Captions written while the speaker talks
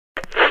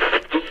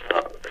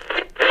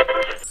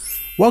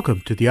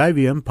Welcome to the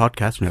IVM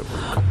Podcast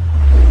Network.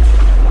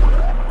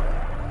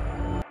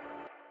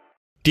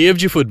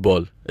 TFG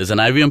Football is an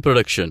IVM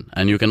production,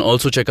 and you can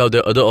also check out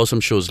their other awesome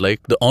shows like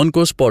the On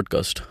Course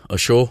Podcast, a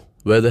show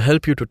where they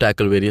help you to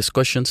tackle various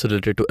questions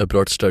related to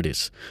abroad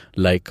studies,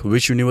 like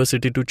which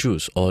university to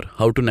choose or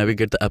how to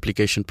navigate the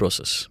application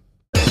process.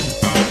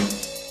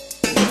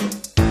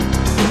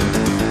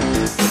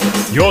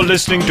 You're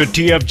listening to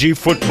TFG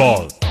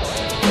Football.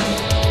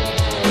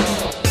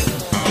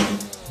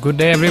 Good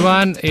day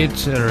everyone.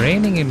 It's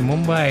raining in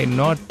Mumbai.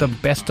 Not the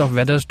best of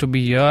weathers to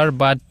be here,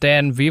 but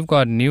then we've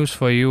got news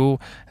for you.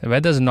 The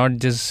weather's not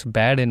just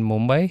bad in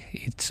Mumbai.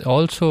 It's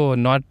also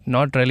not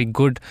really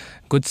good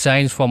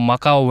signs for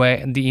Macau,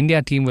 where the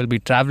India team will be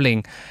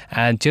traveling.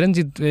 And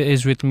Chiranjit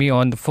is with me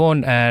on the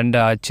phone. And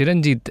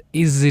Chiranjit,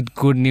 is it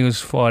good news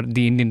for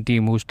the Indian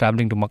team who's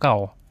traveling to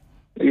Macau?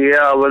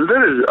 Yeah, well,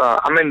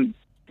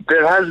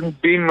 there has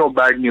been no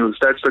bad news.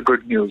 That's the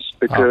good news,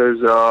 because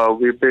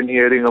we've been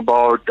hearing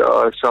about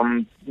the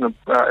Typhoon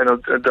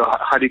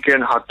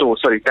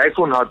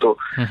Hato,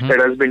 that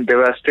has been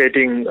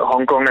devastating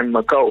Hong Kong and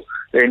Macau,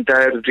 the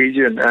entire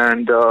region,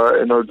 and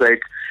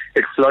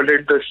it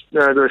flooded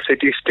the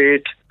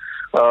city-state,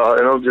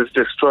 just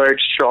destroyed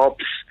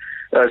shops.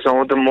 Some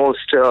of the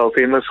most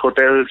famous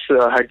hotels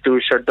had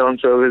to shut down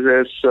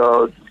services.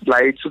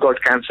 Flights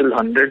got cancelled,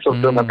 hundreds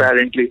of them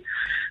apparently.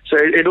 So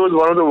it was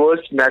one of the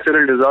worst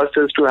natural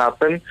disasters to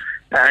happen,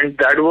 and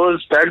that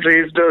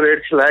raised a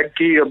red flag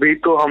कि अभी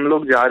तो हम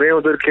लोग जा रहे हैं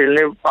उधर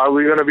खेलने. Are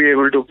we going to be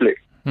able to play?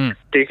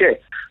 ठीक है.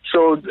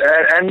 So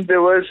and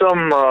there were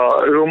some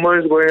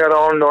rumors going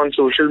around on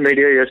social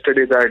media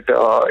yesterday that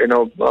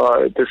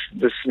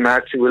this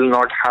match will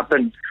not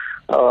happen,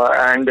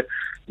 and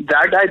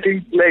that I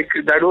think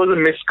that was a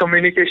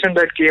miscommunication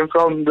that came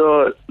from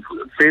the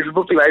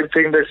Facebook Live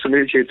thing that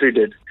Sunil Chhetri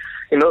did.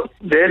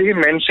 There he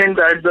mentioned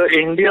that the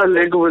India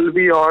leg will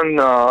be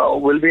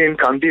in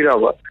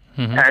Kantirawa,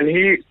 and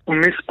he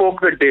misspoke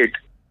the date.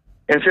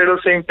 Instead of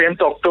saying 10th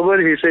October,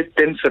 he said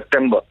 10th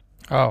September.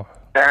 Oh.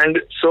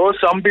 And so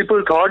some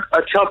people thought,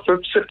 अच्छा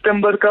 5th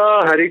September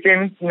का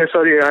hurricane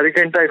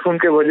typhoon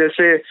के वजह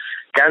से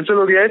cancel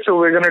हो गया है, so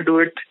we're gonna do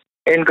it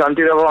in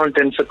Kantirawa on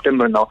 10th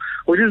September now,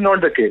 which is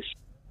not the case.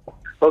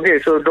 Okay,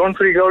 so don't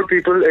freak out,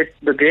 people.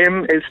 The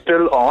game is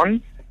still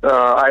on.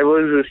 I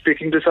was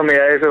speaking to some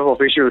AIFF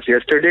officials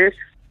yesterday.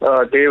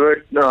 They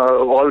were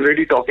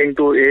already talking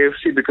to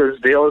AFC because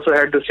they also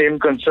had the same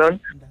concern.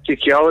 कि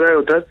क्या हो रहा है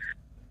उधर?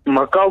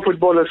 Macau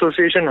Football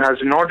Association has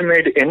not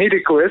made any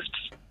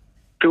requests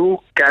to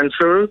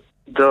cancel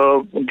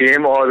the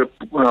game or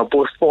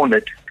postpone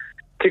it.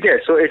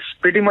 Okay, so it's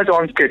pretty much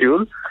on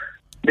schedule.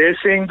 They're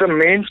saying the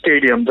main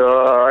stadium,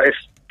 the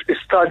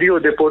Estadio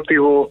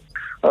Deportivo,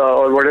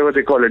 or whatever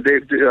they call it.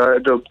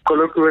 The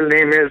colloquial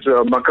name is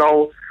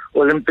Macau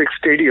Olympic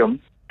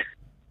Stadium.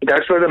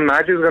 That's where the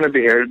match is going to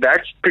be held.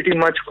 That's pretty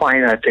much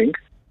fine, I think.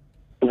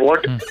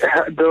 What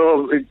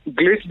the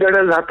glitch that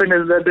has happened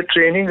is that the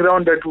training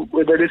ground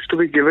that is to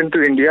be given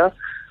to India,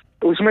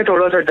 उसमें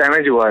थोड़ा सा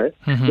damage हुआ है.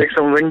 Like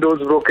some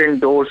windows broken,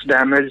 doors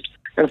damaged,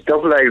 and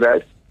stuff like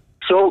that.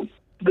 So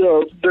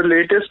the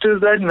latest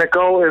is that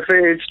Macau FA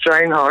is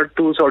trying hard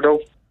to sort of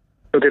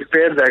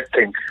repair that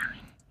thing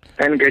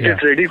and get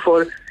it ready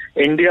for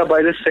India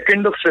by the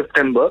 2nd of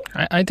September.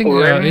 I think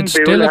it's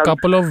still a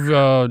couple of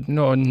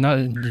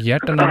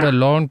yet another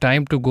long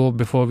time to go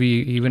before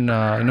we even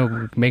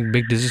make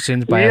big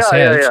decisions by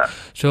ourselves.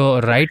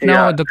 So right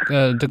now the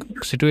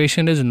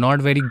situation is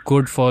not very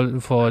good for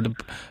the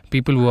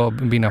people who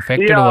have been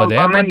affected over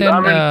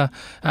there.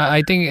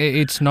 I think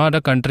it's not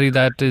a country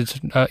that is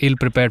ill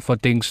prepared for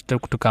things to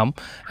come.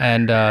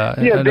 And they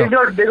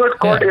got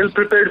caught ill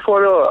prepared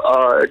for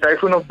a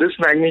typhoon of this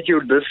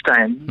magnitude this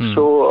time.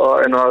 So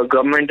our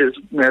government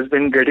has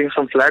been getting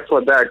some flack for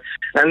that.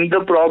 And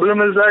the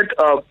problem is that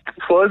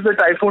first the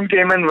typhoon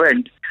came and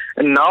went,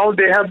 and now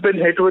they have been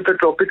hit with a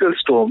tropical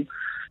storm.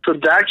 So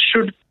that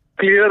should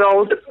clear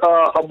out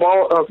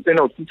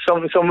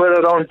somewhere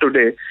around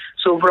today.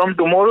 So from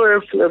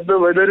tomorrow, if the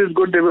weather is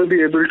good, they will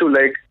be able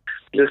to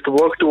just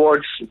work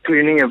towards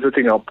cleaning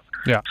everything up.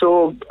 Yeah.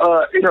 So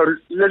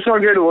let's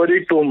not get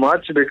worried too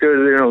much,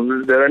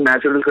 because there are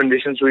natural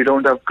conditions we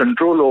don't have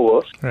control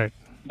over. Right.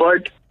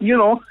 But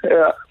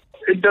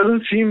it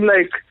doesn't seem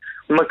like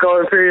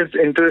Macau FA is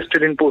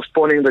interested in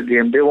postponing the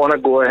game. They want to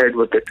go ahead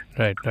with it.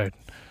 Right.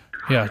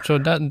 Yeah, so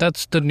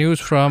that's the news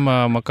from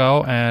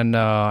Macau, and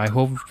I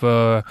hope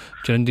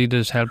Chiranjit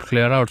has helped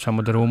clear out some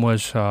of the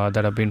rumors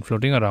that have been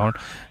floating around.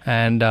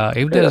 And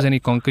if there is any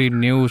concrete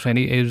news,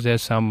 if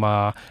there's some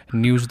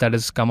news that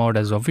has come out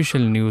as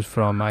official news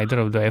from either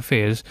of the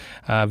FAs,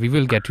 we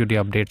will get you the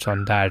updates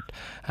on that.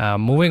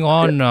 Moving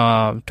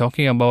on,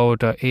 talking about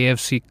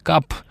AFC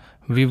Cup,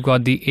 we've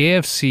got the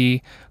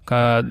AFC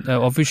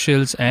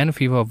officials and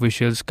FIFA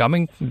officials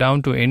coming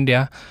down to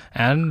India,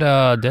 and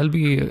there'll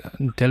be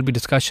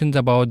discussions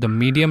about the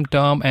medium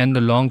term and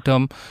the long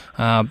term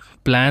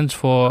plans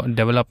for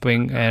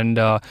developing and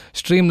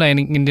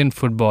streamlining Indian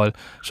football.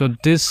 So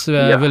this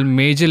will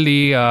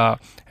majorly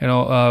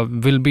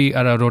will be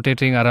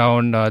rotating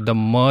around the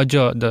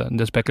merger,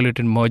 the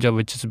speculated merger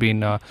which has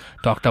been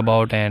talked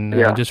about and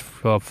just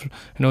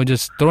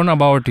thrown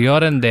about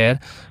here and there.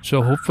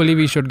 So hopefully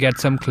we should get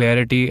some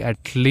clarity,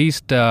 at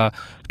least to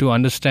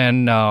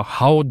understand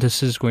how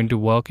this is going to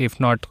work. If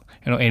not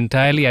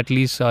entirely, at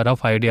least a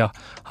rough idea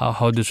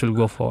how this will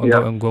go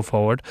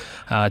forward.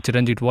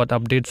 Chiranjit, what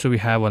updates do we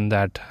have on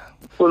that?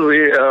 Well,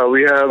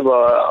 we have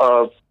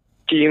a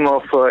team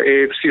of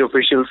AFC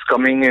officials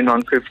coming in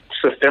on 5th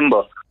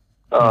September.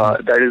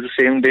 That is the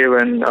same day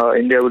when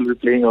India will be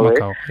playing away,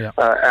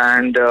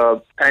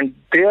 Macau, and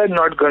they are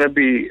not going to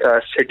be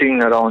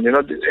sitting around.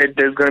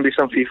 There's going to be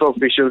some FIFA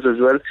officials as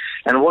well.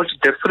 And what's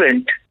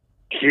different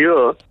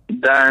here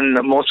than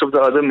most of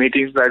the other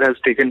meetings that has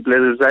taken place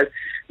is that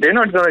they're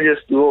not going to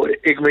just go,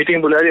 "Ek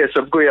meeting bula rahi hai,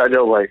 sabko hi aa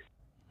jao bhai,"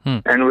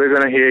 and we're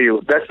going to hear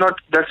you. That's not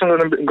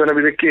going to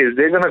be the case.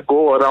 They're going to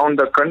go around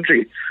the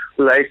country.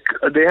 Like,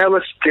 they have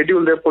a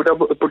schedule. They put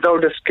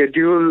out a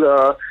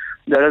schedule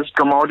that has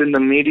come out in the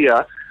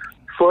media.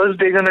 First,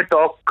 they're going to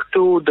talk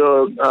to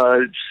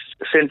the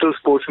Central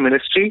Sports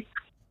Ministry.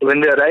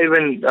 When they arrive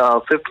on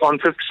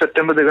 5th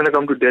September, they're going to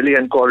come to Delhi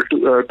and talk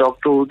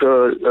to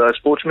the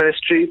Sports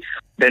Ministry,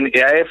 then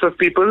AIFF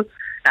people,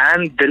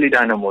 and Delhi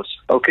Dynamos.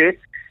 Okay?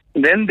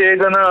 Then they're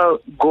going to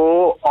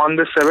go on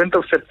the 7th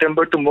of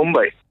September to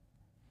Mumbai.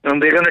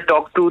 And they're going to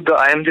talk to the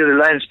IMG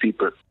Reliance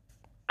people.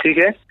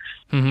 Okay?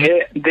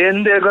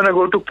 Then they're going to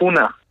go to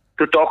Pune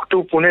to talk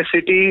to Pune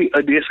City,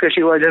 DSK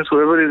Shivajans,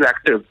 whoever is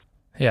active.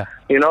 Yeah.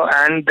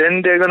 And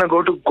then they're going to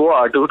go to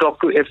Goa to talk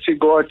to FC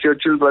Goa,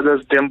 Churchill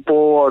Brothers, Dempo,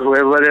 or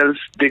whoever else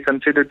they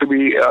consider to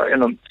be,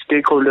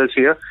 stakeholders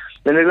here.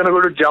 Then they're going to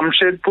go to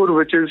Jamshedpur,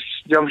 which is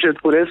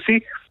Jamshedpur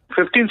FC.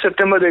 15th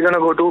September, they're going to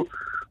go to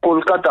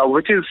Kolkata,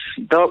 which is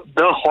the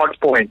hot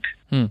point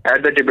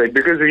at the debate,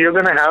 because you're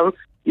going to have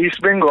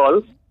East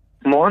Bengal,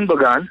 Mohun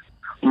Bagan,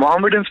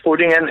 Mohammedan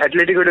Sporting, and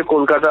Atletico de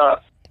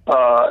Kolkata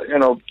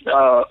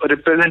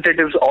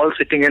representatives all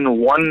sitting in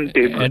one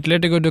table.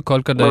 Atletico de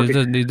Kolkata,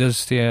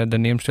 does the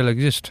name still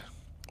exist?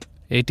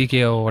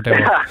 ATK or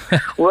whatever.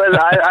 Well,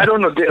 I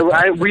don't know.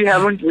 We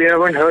haven't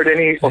heard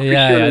any official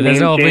there's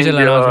no official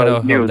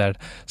announcement of that.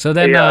 So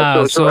then,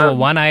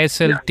 one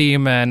ISL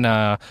team and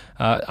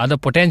other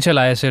potential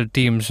ISL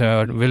teams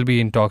will be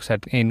in talks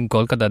in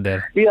Kolkata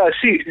there. Yeah,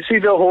 see,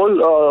 the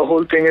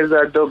whole thing is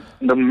that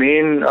the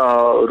main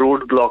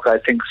roadblock, I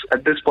think,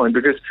 at this point,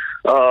 because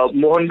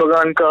Mohun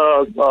Bagan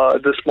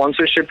the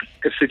sponsorship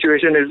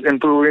situation is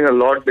improving a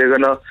lot. They're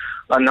gonna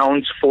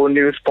announce 4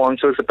 new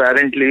sponsors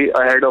apparently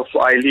ahead of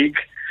I-League.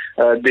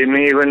 They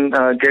may even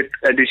get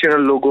additional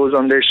logos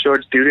on their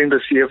shirts during the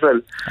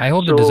CFL. I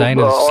hope the design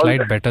is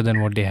slightly better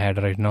than what they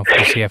had right now for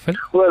the CFL.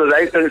 Well,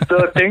 right.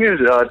 The thing is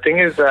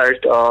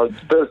that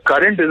the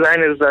current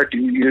design is that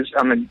you use.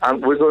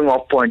 we're going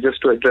off point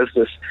just to address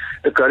this.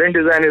 The current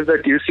design is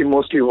that you see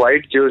mostly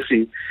white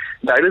jersey.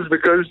 That is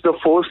because the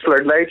 4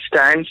 floodlight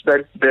stands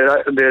that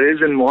there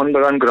is in Mohun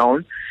Bagan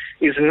ground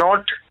is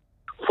not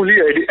fully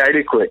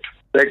adequate.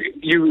 Like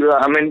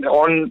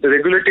on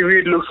regular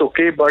TV it looks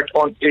okay, but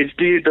on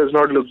HD it does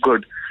not look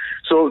good.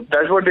 So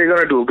that's what they're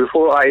gonna do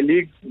before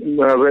I-League.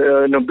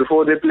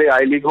 Before they play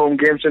I-League home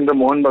games in the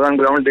Mohun Bagan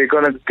ground, they're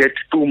gonna get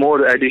 2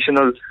 more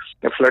additional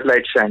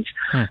floodlight stands.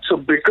 So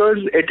because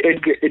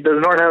it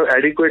does not have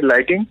adequate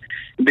lighting,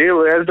 they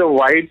wear the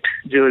white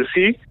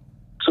jersey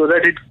so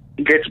that it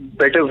gets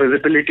better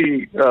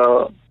visibility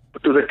to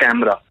the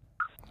camera.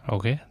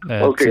 Okay,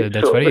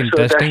 that's very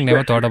interesting.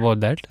 Never thought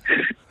about that.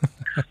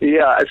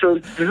 Yeah, so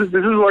this is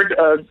what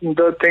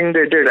the thing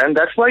they did, and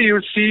that's why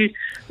you see,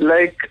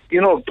 you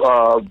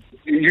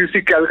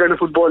see Calcutta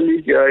Football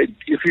League.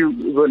 If you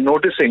were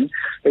noticing,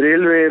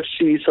 Railway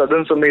FC,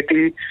 Southern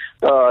Samiti,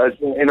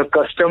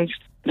 Customs,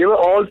 they were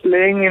all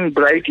playing in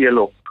bright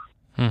yellow.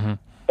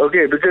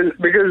 Okay, because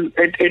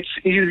it's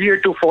easier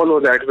to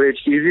follow that way.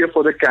 It's easier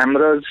for the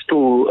cameras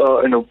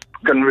to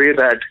convey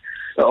that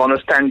on a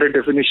standard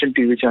definition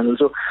TV channel.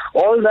 So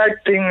all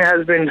that thing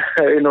has been,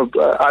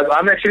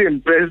 I'm actually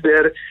impressed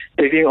they're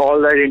taking all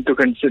that into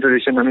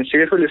consideration. I mean,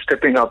 CFL is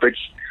stepping up. It's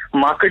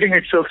marketing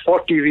itself for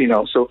TV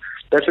now. So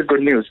that's a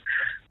good news.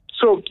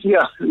 So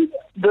yeah,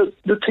 the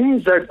thing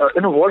is that,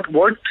 what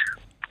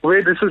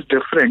way this is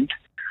different,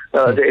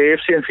 the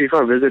AFC and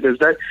FIFA visit is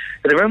that,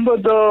 remember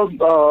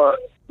the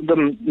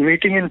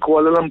meeting in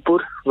Kuala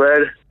Lumpur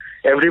where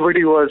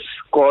everybody was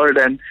called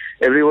and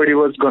everybody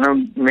was gonna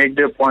make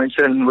their points,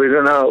 and we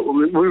were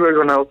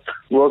gonna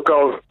work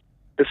out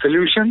the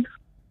solution,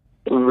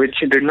 which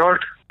did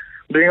not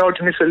bring out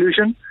any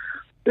solution.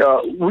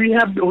 We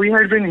had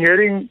been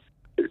hearing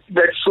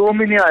that so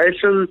many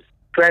ISL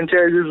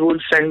franchises would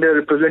send their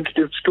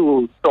representatives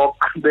to talk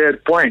their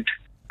point.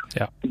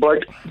 Yeah.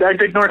 But that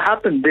did not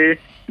happen.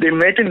 They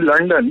met in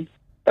London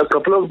a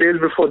couple of days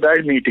before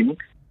that meeting,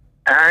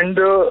 and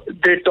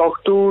they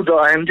talked to the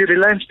IMG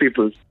Reliance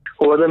people,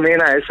 who are the main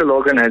ISL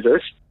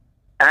organizers.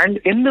 And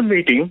in the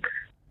meeting,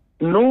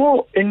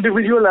 no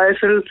individual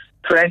ISL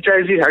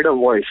franchisee had a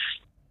voice.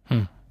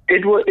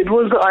 It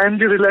was the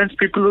IMG Reliance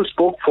people who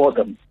spoke for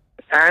them.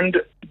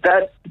 And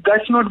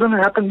that's not going to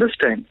happen this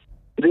time.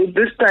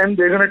 This time,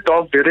 they're going to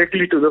talk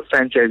directly to the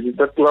franchises.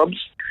 The clubs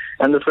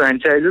and the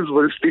franchises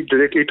will speak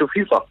directly to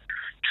FIFA.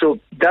 So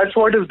that's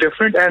what is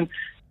different, and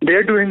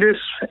they're doing this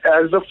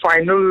as the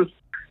final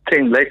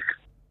thing. Like,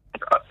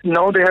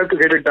 now they have to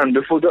get it done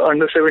before the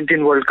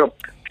Under-17 World Cup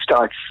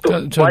starts.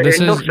 So this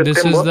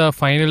is the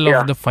final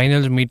of the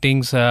finals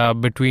meetings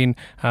between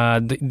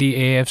the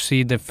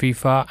AFC, the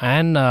FIFA,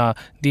 and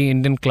the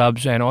Indian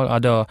clubs and all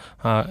other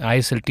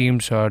ISL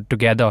teams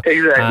together.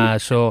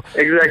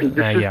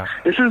 Exactly.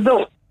 This is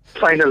the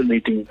final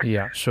meeting.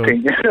 Yeah. So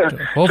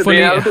hopefully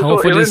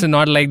this is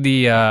not like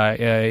the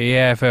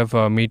AFF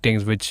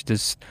meetings, which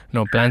this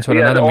plans for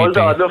another meeting. All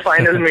the other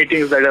final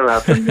meetings that have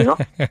happened,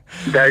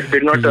 that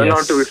did not turn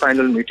out to be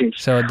final meetings.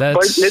 So that's.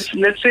 But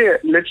let's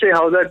say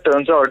how that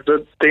turns out.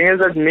 The thing is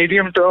that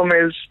medium term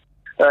is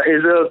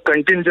a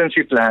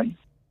contingency plan,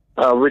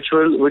 which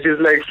is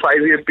like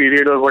 5-year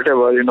period or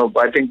whatever.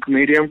 I think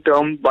medium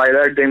term, by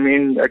that they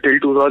mean till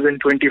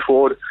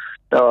 2024.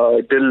 Till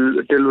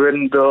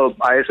when the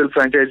ISL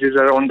franchises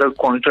are on the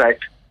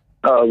contract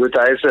with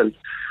ISL.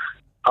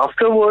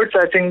 Afterwards,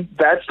 I think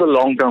that's the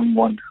long-term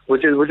one,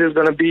 which is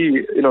going to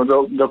be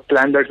the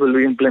plan that will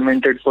be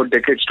implemented for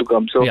decades to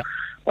come. So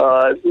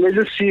let's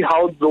just see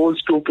how those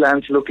two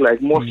plans look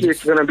like. Mostly,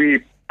 it's going to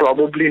be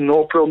probably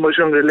no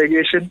promotion,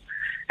 relegation,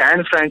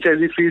 and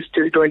franchisee fees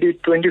till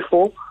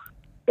 2024.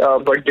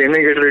 But they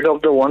may get rid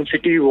of the one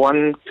city,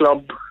 one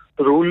club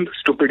rule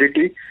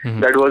stupidity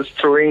that was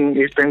throwing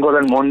East Bengal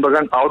and Mohun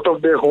Bagan out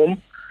of their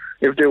home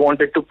if they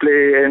wanted to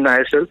play in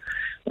ISL.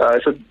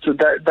 So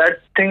that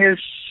thing is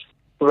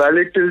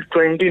valid till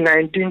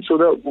 2019.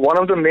 So one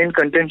of the main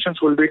contentions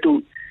will be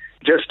to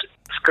just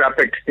scrap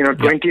it.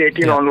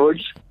 2018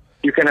 onwards,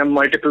 you can have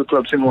multiple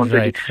clubs in one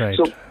city. Right.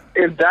 So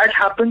if that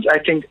happens, I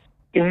think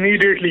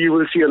immediately you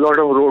will see a lot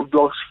of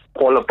roadblocks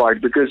fall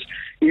apart, because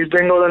East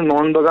Bengal and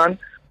Mohun Bagan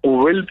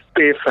will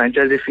pay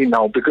franchisee fee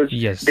now, because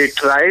they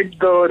tried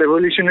the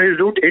revolutionary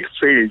route, it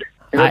failed.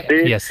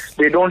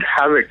 They don't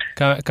have it.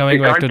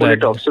 Coming back to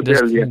that, off, so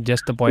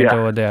just the point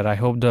over there. I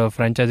hope the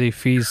franchisee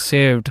fees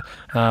saved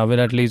will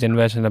at least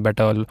invest in a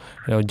better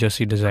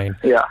jersey design.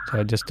 Yeah.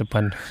 So just a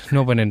pun,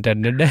 no pun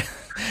intended.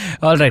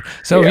 All right.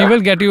 So we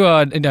will get you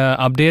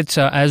updates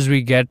as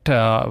we get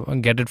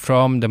it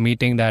from the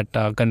meeting that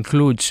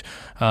concludes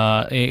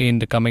in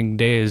the coming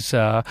days.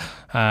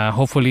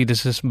 Hopefully,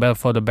 this is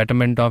for the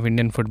betterment of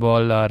Indian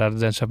football rather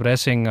than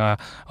suppressing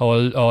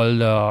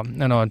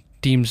all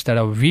teams that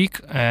are weak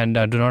and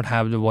do not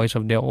have the voice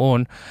of their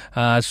own.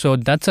 So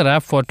that's a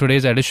wrap for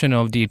today's edition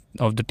of the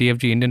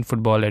TFG Indian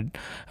Football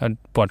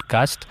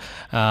podcast.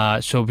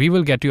 So we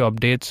will get you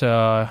updates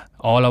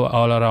all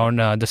around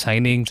the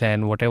signings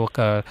and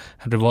whatever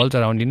revolves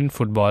around Indian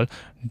football.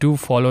 Do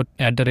follow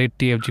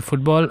 @TFG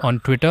Football on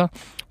Twitter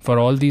for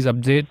all these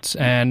updates,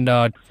 and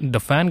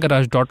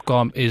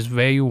thefangarage.com is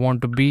where you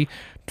want to be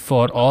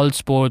for all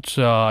sports,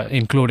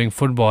 including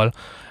football.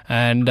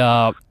 And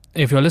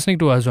if you're listening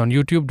to us on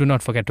YouTube, do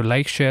not forget to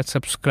like, share,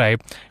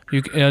 subscribe.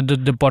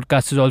 The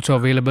podcast is also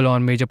available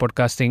on major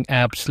podcasting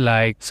apps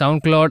like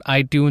SoundCloud,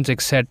 iTunes,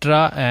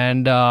 etc.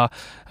 And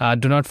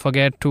do not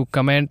forget to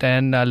comment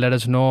and let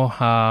us know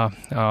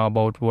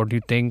about what you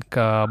think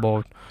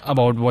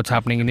about what's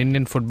happening in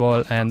Indian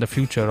football and the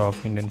future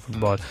of Indian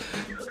football.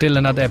 Till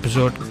another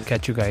episode,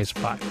 catch you guys.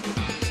 Bye.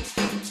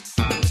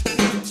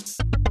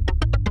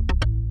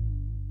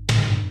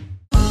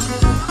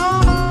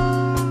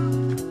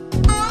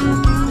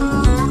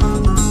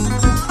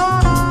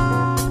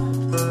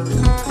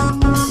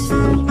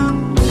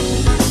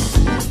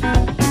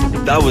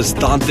 That was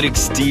Tantrik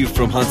Steve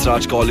from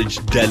Hansraj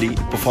College, Delhi,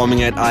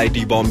 performing at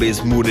IIT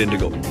Bombay's Mood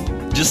Indigo.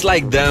 Just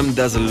like them,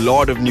 there's a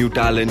lot of new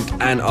talent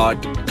and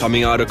art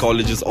coming out of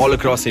colleges all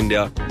across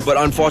India, but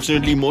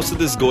unfortunately most of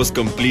this goes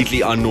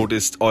completely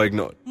unnoticed or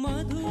ignored.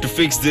 To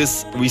fix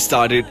this, we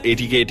started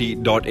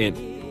ATKT.in.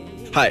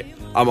 Hi,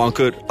 I'm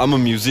Ankur, I'm a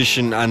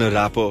musician and a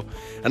rapper,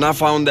 and I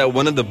found that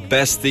one of the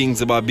best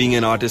things about being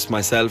an artist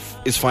myself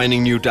is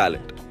finding new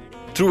talent.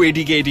 Through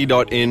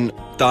ATKT.in,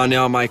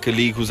 Tanya, my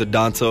colleague who's a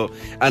dancer,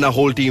 and our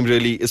whole team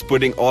really is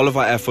putting all of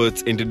our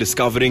efforts into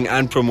discovering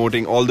and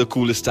promoting all the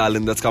coolest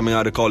talent that's coming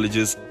out of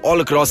colleges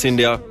all across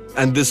India.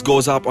 And this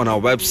goes up on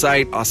our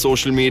website, our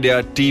social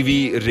media,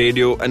 TV,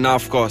 radio, and now,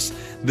 of course,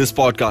 this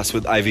podcast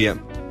with IVM.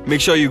 Make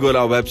sure you go to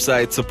our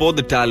website, support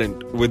the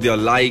talent with your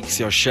likes,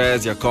 your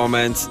shares, your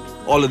comments.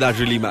 All of that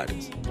really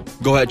matters.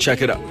 Go ahead,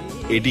 check it out.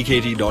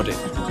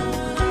 ATKT.in.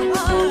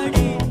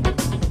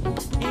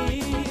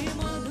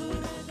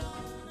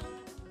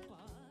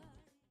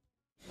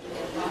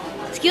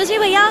 Excuse me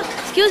भैया,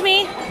 excuse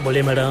मी।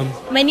 बोलिए madam.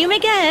 Menu में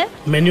क्या है?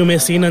 Menu में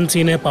seen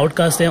unseen है,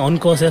 podcast है, on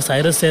course है,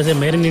 Cyrus है,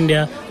 made in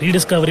India,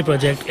 rediscovery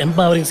project,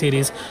 empowering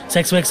series,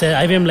 sex wax है,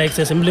 IVM लाइक्स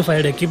है,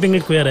 सिंप्लीफाइड है, कीपिंग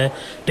इट क्वियर है,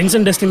 ड्रिंक्स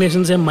एंड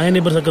डेस्टिनेशन है, माय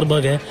नेबर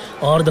सकरबर्ग है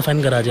और द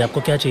फैन गराज है।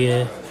 आपको क्या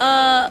चाहिए?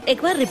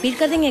 एक बार रिपीट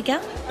कर देंगे क्या?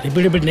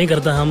 रिपीट नहीं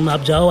करता हम।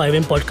 आप जाओ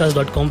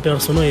IVMpodcast.com पे और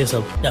सुनो ये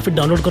सब, या फिर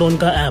डाउनलोड करो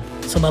उनका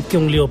ऐप, सब आपकी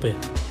उंगलियों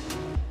पे।